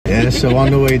so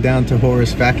on the way down to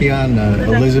Horace Vakian,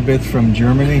 Elizabeth from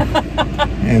Germany,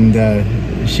 and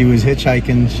she was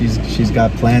hitchhiking. She's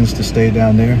got plans to stay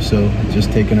down there, so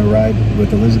just taking a ride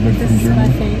with Elizabeth from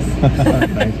Germany.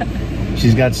 Nice.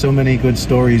 She's got so many good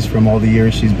stories from all the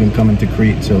years she's been coming to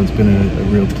Crete, so it's been a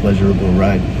real pleasurable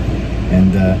ride.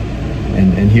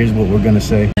 And here's what we're gonna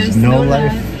say: there's no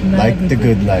life like the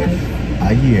good life.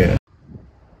 Yeah.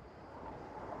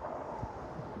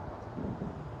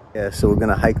 Yeah, so we're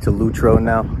gonna hike to Lutro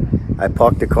now. I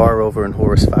parked the car over in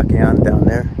Horace Vakian down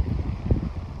there.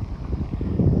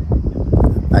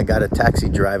 I got a taxi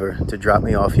driver to drop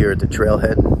me off here at the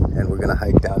trailhead, and we're gonna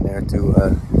hike down there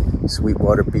to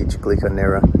Sweetwater Beach, Glyka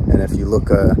Nera. And if you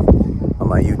look on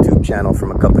my YouTube channel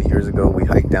from a couple years ago, we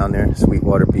hiked down there,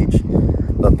 Sweetwater Beach.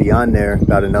 But beyond there,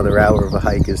 about another hour of a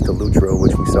hike is to Lutro,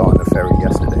 which we saw on the ferry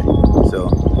yesterday. So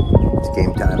it's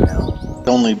game time now.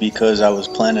 Only because I was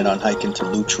planning on hiking to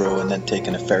Lutro and then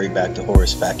taking a ferry back to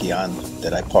Horace Vakian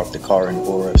that I parked the car in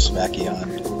Horace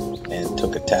Vakian and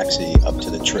took a taxi up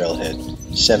to the trailhead.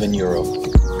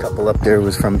 €7. Couple up there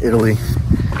was from Italy.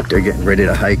 They're getting ready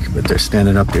to hike, but they're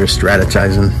standing up there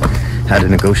strategizing how to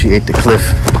negotiate the cliff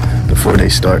before they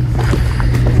start.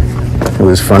 It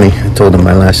was funny. I told them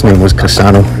my last name was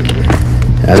Cassano.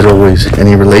 As always,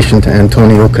 any relation to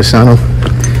Antonio Cassano?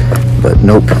 But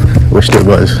nope, wish there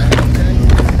was.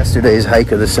 Yesterday's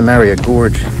hike of the Samaria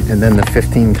Gorge, and then the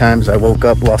 15 times I woke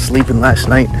up while sleeping last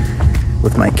night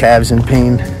with my calves in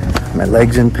pain, my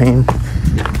legs in pain.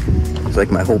 It's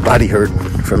like my whole body hurt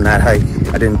from that hike.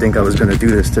 I didn't think I was gonna do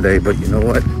this today, but you know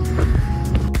what?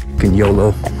 Fucking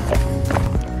YOLO.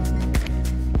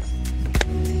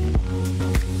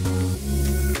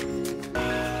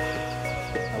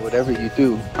 Whatever you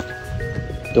do,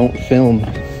 don't film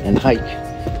and hike,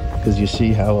 because you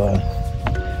see how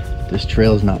this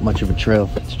trail is not much of a trail.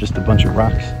 It's just a bunch of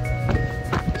rocks.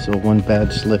 So one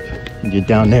bad slip and you're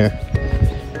down there.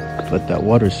 But that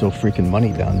water is so freaking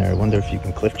muddy down there. I wonder if you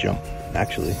can cliff jump,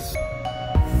 actually,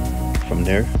 from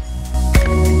there.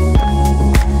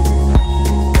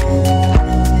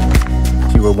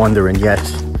 If you were wondering,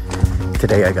 yes,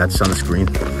 today I got sunscreen.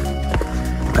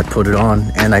 I put it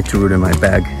on and I threw it in my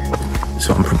bag,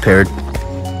 so I'm prepared.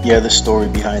 Yeah, the story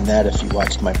behind that, if you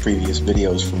watched my previous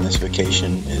videos from this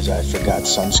vacation, is I forgot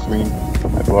sunscreen.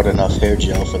 I brought enough hair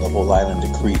gel for the whole island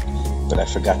of Crete, but I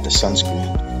forgot the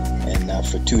sunscreen. And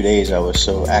for 2 days I was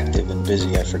so active and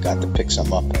busy I forgot to pick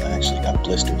some up, and I actually got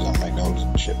blisters on my nose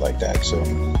and shit like that. So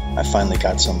I finally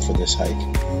got some for this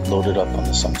hike, loaded up on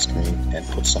the sunscreen and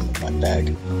put some in my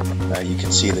bag. You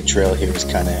can see the trail here is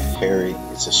kind of hairy.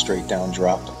 It's a straight down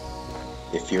drop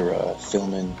if you're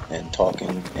filming and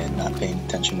talking and not paying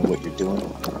attention to what you're doing,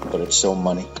 but it's so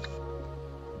muddy.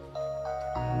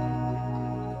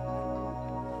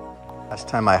 Last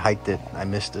time I hiked it, I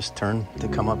missed this turn to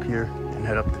come up here and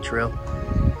head up the trail,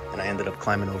 and I ended up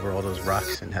climbing over all those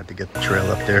rocks and had to get the trail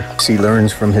up there. He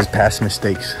learns from his past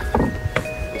mistakes,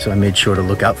 so I made sure to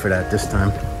look out for that this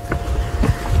time,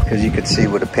 because you could see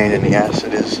what a pain in the ass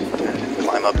it is to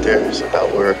climb up there. It's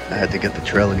about where I had to get the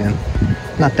trail again.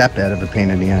 Not that bad of a pain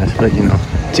in the ass, but you know,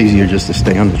 it's easier just to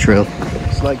stay on the trail.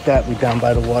 Just like that, we're down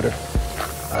by the water.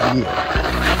 Yeah.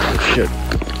 Oh, shit.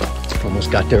 Almost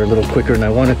got there a little quicker than I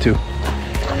wanted to.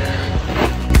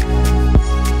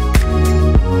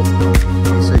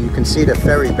 So you can see the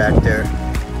ferry back there,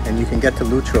 and you can get to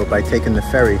Lutro by taking the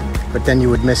ferry, but then you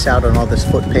would miss out on all this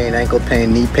foot pain, ankle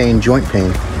pain, knee pain, joint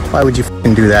pain. Why would you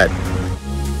f***ing do that?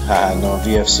 No,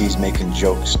 VFC's making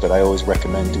jokes, but I always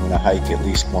recommend doing a hike at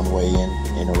least one way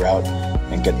in or out,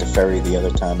 and get the ferry the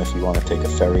other time if you want to take a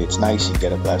ferry. It's nice, you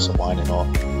get a glass of wine and all.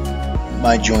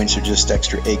 My joints are just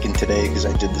extra aching today because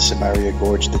I did the Samaria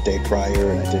Gorge the day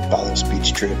prior, and I did Palos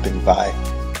Beach trip and Vai.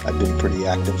 I've been pretty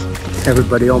active.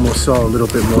 Everybody almost saw a little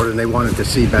bit more than they wanted to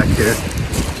see back there.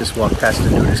 Just walked past the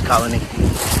nudist colony.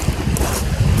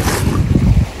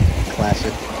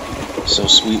 Classic. So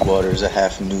Sweetwater is a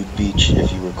half nude beach,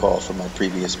 if you recall from my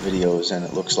previous videos, and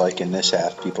it looks like in this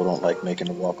half people don't like making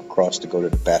the walk across to go to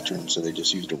the bathroom, so they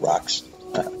just use the rocks.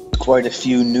 Quite a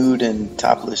few nude and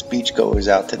topless beachgoers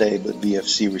out today, but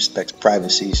VFC respects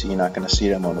privacy, so you're not going to see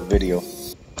them on the video.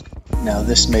 Now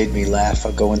this made me laugh.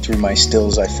 Going through my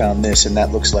stills, I found this, and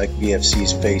that looks like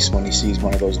VFC's face when he sees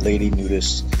one of those lady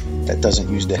nudists that doesn't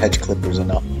use the hedge clippers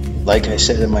enough. Like I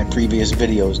said in my previous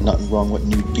videos, nothing wrong with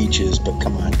nude beaches, but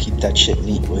come on, keep that shit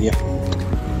neat, will ya?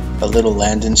 A little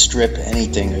landing strip,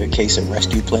 anything, in case a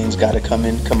rescue plane's gotta come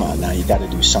in. Come on now, you gotta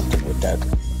do something with that.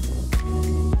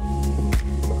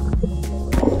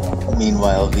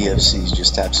 Meanwhile, VFC's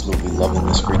just absolutely loving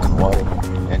this freaking water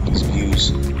and these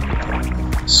views.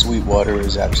 Sweetwater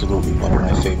is absolutely one of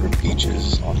my favorite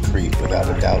beaches on Crete, without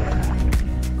a doubt.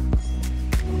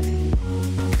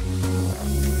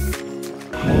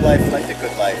 No life like the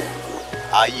good life.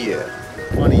 Ah yeah.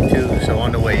 Funny too, so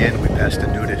on the way in we passed a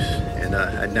nudist, and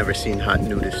I'd never seen hot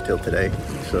nudists till today,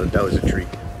 so that was a treat.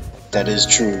 That is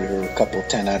true, there were a couple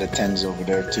 10 out of 10s over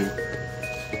there too.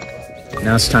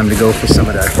 Now it's time to go for some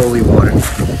of that holy water,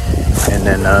 and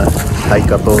then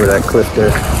hike up over that cliff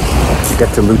there to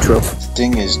get to Lutro. The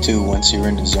thing is too, once you're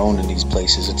in the zone in these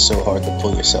places, it's so hard to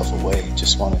pull yourself away.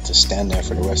 Just wanted to stand there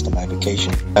for the rest of my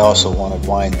vacation. I also wanted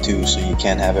wine too, so you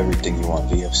can't have everything you want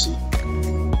VFC.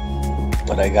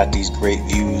 But I got these great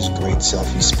views, great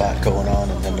selfie spot going on,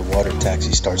 and then the water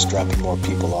taxi starts dropping more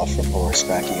people off from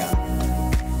Horisfakion.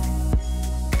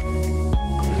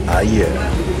 Ah yeah.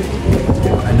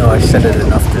 I know I said it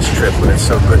enough this trip, but it's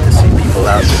so good to see people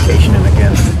out vacationing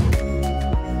again.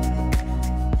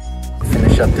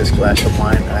 Finish up this glass of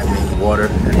wine, I mean water,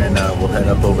 and then we'll head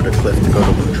up over the cliff to go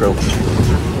to Lutro.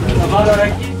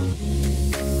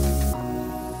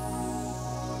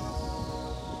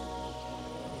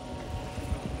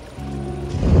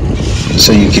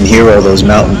 So you can hear all those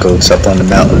mountain goats up on the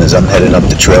mountain as I'm heading up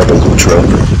the trail to Lutro,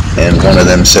 and one of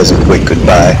them says a quick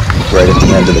goodbye right at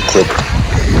the end of the clip.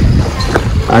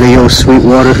 Adios,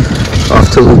 Sweetwater,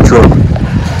 off to Lutro.